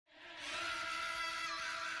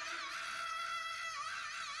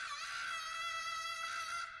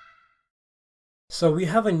So we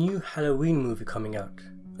have a new Halloween movie coming out,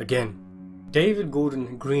 again. David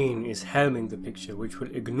Gordon Green is helming the picture, which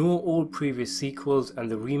will ignore all previous sequels and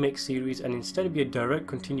the remake series and instead be a direct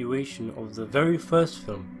continuation of the very first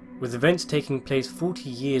film, with events taking place 40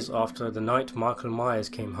 years after the night Michael Myers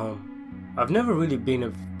came home. I've never really been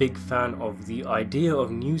a big fan of the idea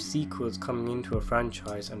of new sequels coming into a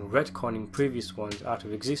franchise and retconning previous ones out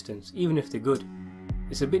of existence, even if they're good.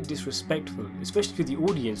 It's a bit disrespectful, especially to the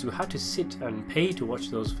audience who had to sit and pay to watch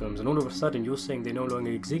those films, and all of a sudden you're saying they no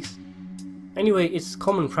longer exist. Anyway, it's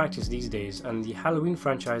common practice these days, and the Halloween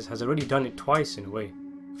franchise has already done it twice in a way.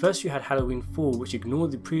 First you had Halloween 4, which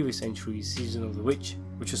ignored the previous entry's Season of the Witch,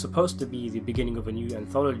 which was supposed to be the beginning of a new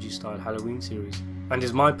anthology-style Halloween series, and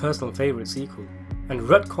is my personal favourite sequel. And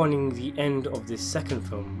retconning the end of this second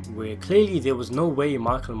film, where clearly there was no way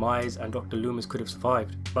Michael Myers and Dr. Loomis could have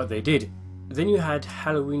survived, but they did. Then you had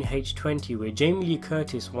Halloween H20, where Jamie Lee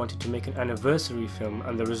Curtis wanted to make an anniversary film,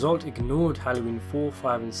 and the result ignored Halloween 4,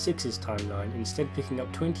 5 and 6's timeline, instead picking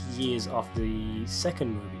up 20 years after the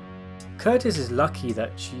second movie. Curtis is lucky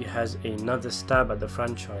that she has another stab at the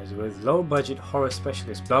franchise, with low-budget horror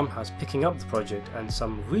specialist Blumhouse picking up the project and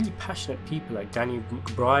some really passionate people like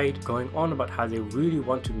McBride going on about how they really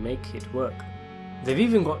want to make it work. They've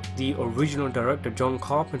even got the original director John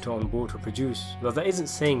Carpenter on board to produce, though that isn't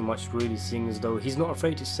saying much really, seeing as though he's not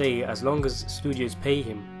afraid to say as long as studios pay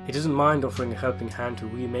him, he doesn't mind offering a helping hand to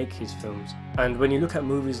remake his films. And when you look at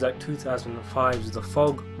movies like 2005's The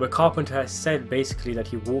Fog, where Carpenter has said basically that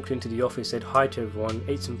he walked into the office, said hi to everyone,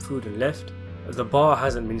 ate some food and left, the bar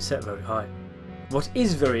hasn't been set very high. What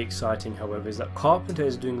is very exciting, however, is that Carpenter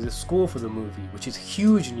is doing the score for the movie, which is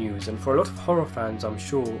huge news, and for a lot of horror fans, I'm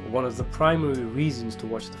sure, one of the primary reasons to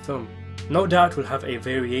watch the film. No doubt we'll have a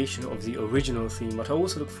variation of the original theme, but I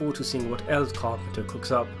also look forward to seeing what else Carpenter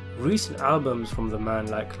cooks up. Recent albums from the man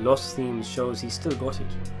like Lost Themes shows he's still got it.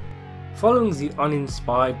 Following the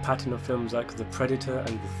uninspired pattern of films like The Predator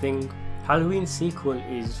and The Thing, Halloween's sequel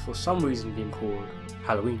is for some reason being called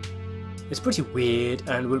Halloween. It's pretty weird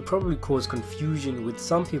and will probably cause confusion, with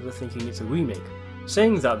some people thinking it's a remake.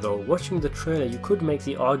 Saying that though, watching the trailer you could make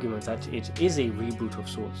the argument that it is a reboot of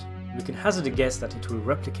sorts. We can hazard a guess that it will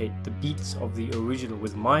replicate the beats of the original,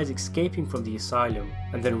 with Myers escaping from the asylum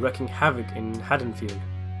and then wreaking havoc in Haddonfield.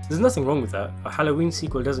 There's nothing wrong with that. A Halloween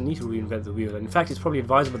sequel doesn't need to reinvent the wheel, and in fact it's probably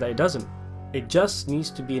advisable that it doesn't. It just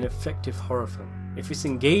needs to be an effective horror film. If it's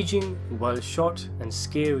engaging, well shot and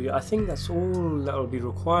scary, I think that's all that will be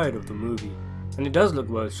required of the movie. And it does look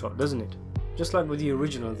well shot, doesn't it? Just like with the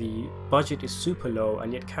original, the budget is super low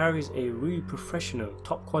and yet carries a really professional,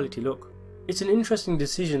 top quality look. It's an interesting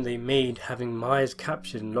decision they made, having Myers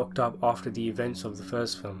captured and locked up after the events of the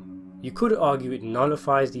first film. You could argue it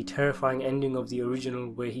nullifies the terrifying ending of the original,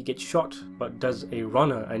 where he gets shot but does a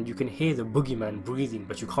runner and you can hear the boogeyman breathing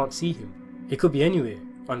but you can't see him. He could be anywhere,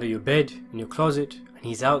 under your bed, in your closet, and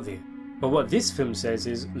he's out there. But what this film says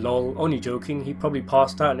is, lol, only joking, he probably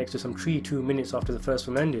passed out next to some tree 2 minutes after the first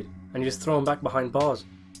film ended, and just thrown back behind bars.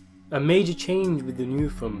 A major change with the new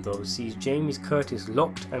film though sees Jamie Curtis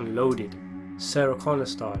locked and loaded, Sarah Connor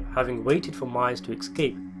style, having waited for Myers to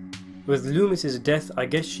escape. With Loomis's death, I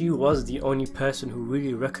guess she was the only person who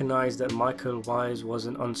really recognised that Michael Myers was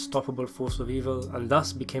an unstoppable force of evil, and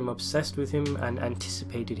thus became obsessed with him and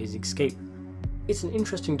anticipated his escape. It's an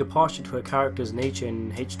interesting departure to her character's nature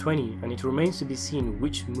in H20, and it remains to be seen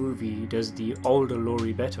which movie does the older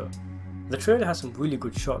Laurie better. The trailer has some really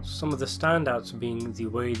good shots, some of the standouts being the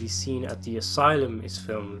way the scene at the asylum is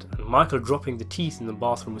filmed, and Michael dropping the teeth in the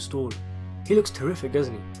bathroom restored. He looks terrific,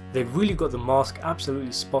 doesn't he? They've really got the mask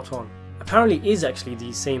absolutely spot on. Apparently it is actually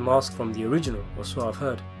the same mask from the original, or so I've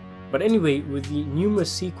heard. But anyway, with the numerous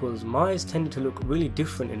sequels, Myers tended to look really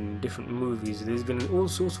different in different movies. There's been all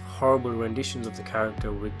sorts of horrible renditions of the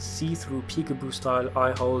character, with see-through peekaboo style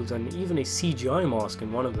eye holes and even a CGI mask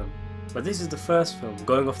in one of them. But this is the first film,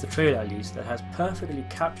 going off the trailer at least, that has perfectly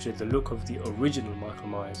captured the look of the original Michael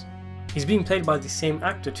Myers. He's being played by the same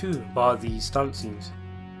actor too, bar the stunt scenes.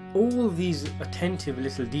 All these attentive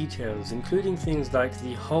little details, including things like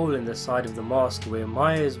the hole in the side of the mask where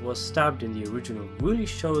Myers was stabbed in the original, really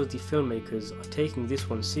shows the filmmakers are taking this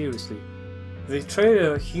one seriously. The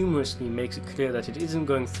trailer humorously makes it clear that it isn't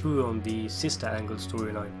going through on the sister angle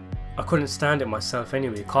storyline. I couldn't stand it myself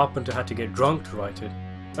anyway, Carpenter had to get drunk to write it.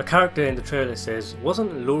 A character in the trailer says,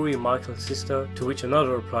 "Wasn't Laurie Michael's sister?" to which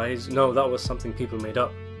another replies, "No, that was something people made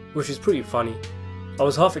up," which is pretty funny. I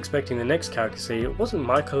was half expecting the next character to say, "Wasn't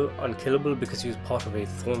Michael unkillable because he was part of a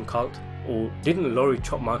Thorn cult?" Or "Didn't Laurie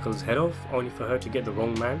chop Michael's head off only for her to get the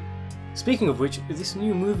wrong man?" Speaking of which, this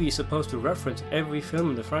new movie is supposed to reference every film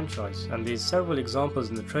in the franchise, and there's several examples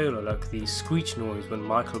in the trailer, like the screech noise when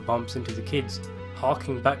Michael bumps into the kids,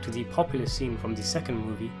 harking back to the popular scene from the second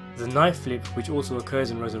movie, the knife flip which also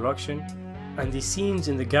occurs in Resurrection, and the scenes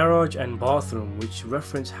in the garage and bathroom which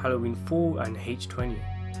reference Halloween 4 and H20.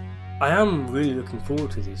 I am really looking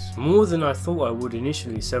forward to this, more than I thought I would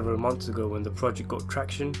initially several months ago when the project got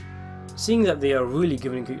traction. Seeing that they are really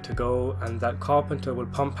giving it a go and that Carpenter will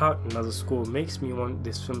pump out another score makes me want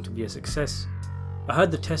this film to be a success. I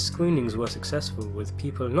heard the test screenings were successful, with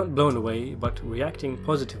people not blown away but reacting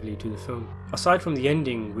positively to the film, aside from the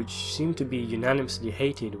ending which seemed to be unanimously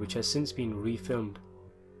hated, which has since been refilmed.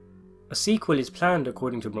 A sequel is planned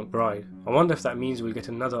according to McBride. I wonder if that means we'll get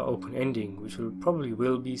another open ending, which will probably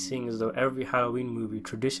will be, seeing as though every Halloween movie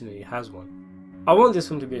traditionally has one. I want this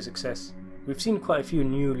film to be a success. We've seen quite a few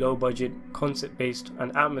new low-budget, concept-based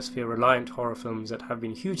and atmosphere-reliant horror films that have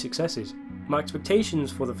been huge successes. My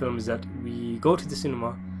expectations for the film is that we go to the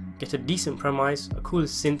cinema, get a decent premise, a cool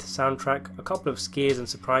synth soundtrack, a couple of scares and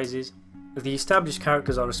surprises, the established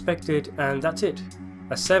characters are respected, and that's it.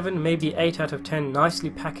 A 7, maybe 8 out of 10 nicely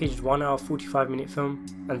packaged 1 hour 45 minute film,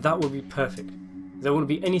 and that would be perfect. There wouldn't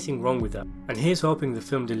be anything wrong with that, and here's hoping the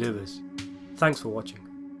film delivers. Thanks for watching.